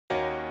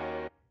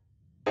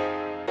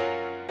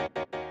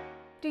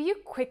Do you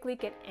quickly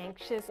get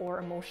anxious or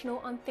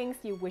emotional on things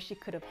you wish you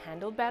could have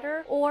handled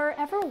better? Or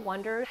ever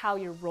wonder how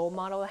your role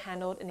model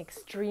handled an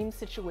extreme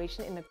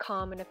situation in a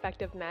calm and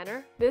effective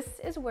manner? This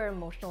is where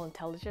emotional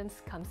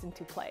intelligence comes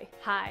into play.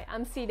 Hi,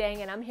 I'm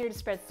C-Dang and I'm here to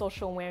spread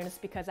social awareness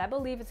because I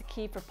believe it's a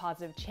key for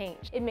positive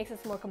change. It makes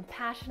us more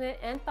compassionate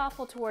and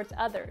thoughtful towards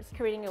others,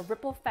 creating a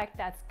ripple effect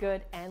that's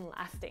good and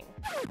lasting.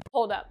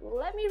 Hold up,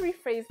 let me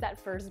rephrase that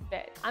first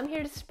bit. I'm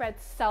here to spread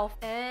self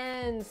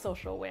and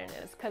social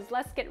awareness, because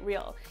let's get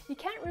real. You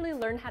can't really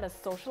learn how to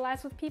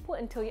socialize with people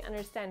until you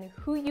understand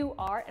who you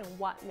are and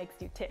what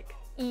makes you tick.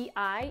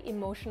 EI,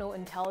 emotional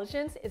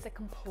intelligence, is a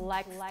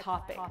complex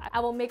topic. I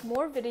will make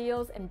more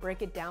videos and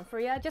break it down for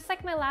you, just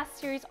like my last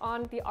series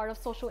on the art of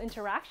social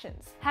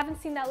interactions.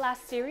 Haven't seen that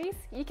last series?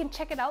 You can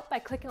check it out by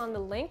clicking on the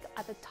link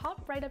at the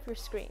top right of your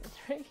screen,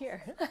 right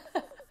here.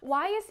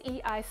 Why is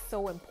EI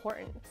so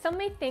important? Some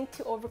may think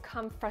to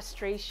overcome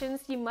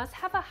frustrations, you must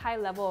have a high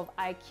level of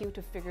IQ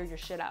to figure your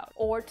shit out.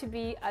 Or to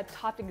be a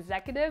top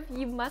executive,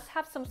 you must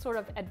have some sort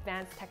of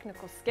advanced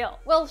technical skill.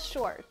 Well,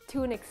 sure,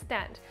 to an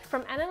extent.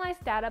 From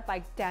analyzed data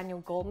by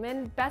Daniel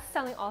Goleman,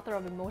 best-selling author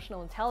of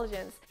Emotional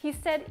Intelligence, he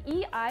said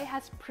EI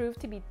has proved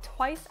to be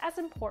twice as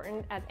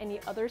important as any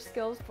other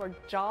skills for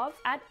jobs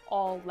at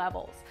all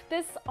levels.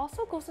 This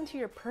also goes into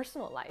your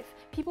personal life.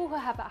 People who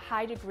have a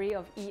high degree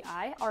of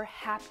EI are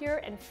happier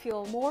and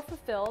feel more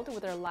fulfilled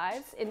with their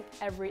lives in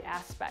every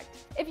aspect.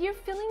 If you're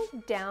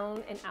feeling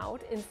down and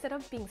out, instead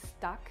of being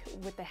stuck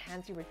with the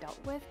hands you were dealt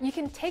with, you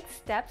can take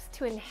steps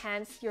to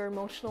enhance your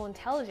emotional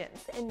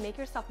intelligence and make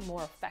yourself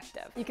more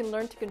effective. You can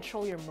learn to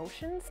control your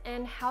emotions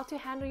and how to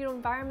handle your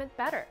environment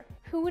better.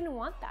 Who wouldn't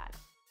want that?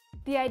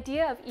 The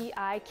idea of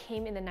EI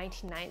came in the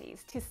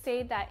 1990s to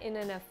say that in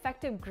an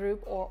effective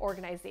group or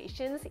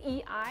organizations,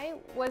 EI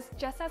was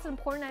just as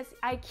important as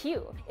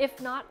IQ, if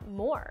not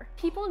more.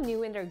 People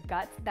knew in their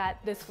guts that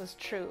this was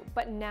true,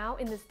 but now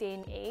in this day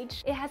and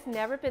age, it has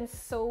never been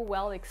so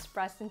well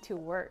expressed into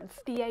words.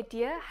 The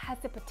idea has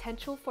the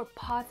potential for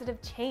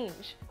positive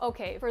change.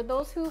 Okay, for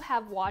those who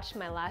have watched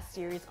my last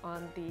series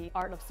on the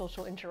art of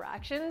social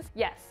interactions,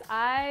 yes,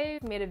 I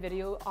made a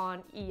video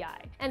on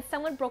EI, and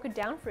someone broke it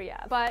down for you,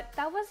 but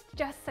that was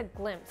just a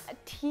glimpse, a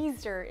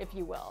teaser if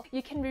you will.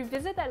 You can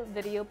revisit that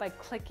video by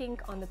clicking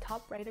on the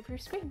top right of your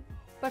screen.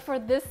 But for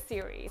this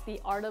series,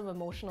 The Art of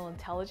Emotional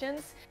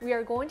Intelligence, we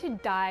are going to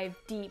dive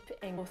deep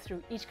and go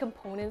through each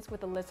component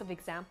with a list of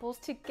examples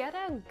to get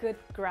a good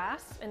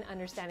grasp and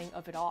understanding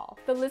of it all.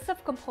 The list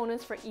of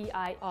components for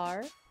EI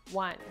are: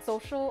 1.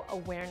 Social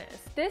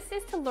awareness. This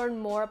is to learn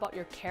more about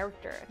your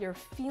character, your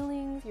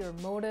feelings, your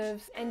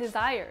motives, and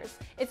desires.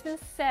 It's been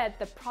said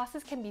the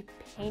process can be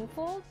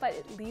painful, but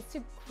it leads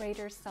to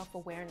greater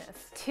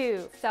self-awareness.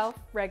 2.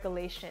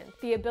 Self-regulation.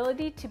 The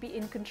ability to be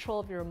in control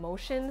of your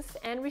emotions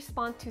and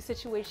respond to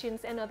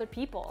situations and other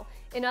people.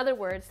 In other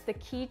words, the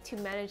key to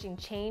managing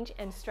change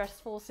and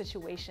stressful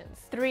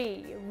situations.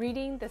 3.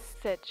 Reading the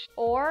sitch,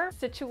 or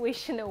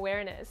situation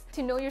awareness.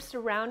 To know your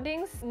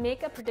surroundings,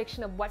 make a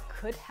prediction of what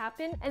could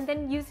happen, and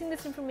then using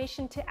this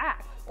information to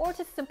act. Or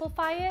to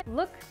simplify it,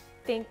 look,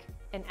 think,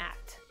 and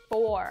act.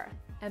 4.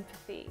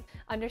 Empathy.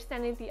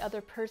 Understanding the other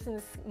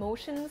person's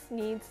emotions,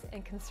 needs,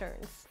 and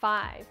concerns.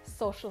 5.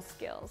 Social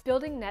skills.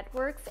 Building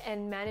networks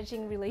and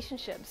managing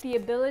relationships. The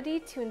ability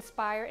to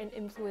inspire and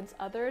influence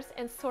others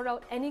and sort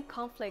out any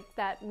conflict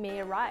that may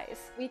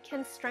arise. We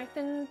can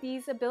strengthen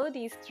these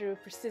abilities through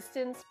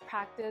persistence,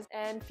 practice,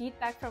 and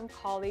feedback from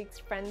colleagues,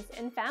 friends,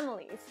 and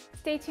families.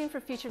 Stay tuned for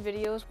future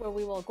videos where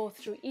we will go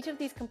through each of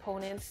these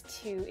components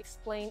to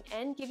explain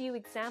and give you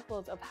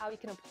examples of how you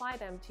can apply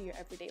them to your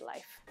everyday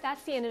life.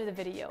 That's the end of the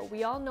video.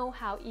 We all know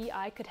how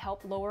EI could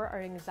help lower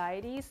our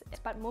anxieties,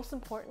 but most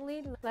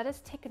importantly, let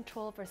us take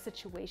control of our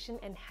situation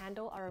and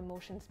handle our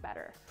emotions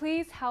better.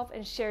 Please help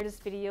and share this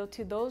video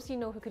to those you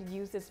know who could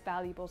use this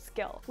valuable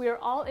skill. We are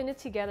all in it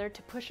together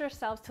to push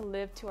ourselves to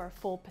live to our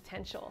full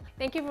potential.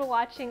 Thank you for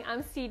watching.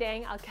 I'm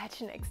C-Dang. I'll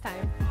catch you next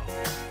time.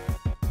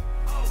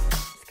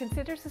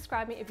 Consider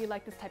subscribing if you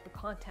like this type of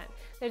content.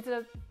 There's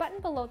a button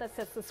below that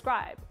says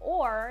subscribe,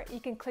 or you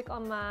can click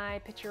on my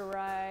picture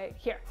right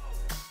here.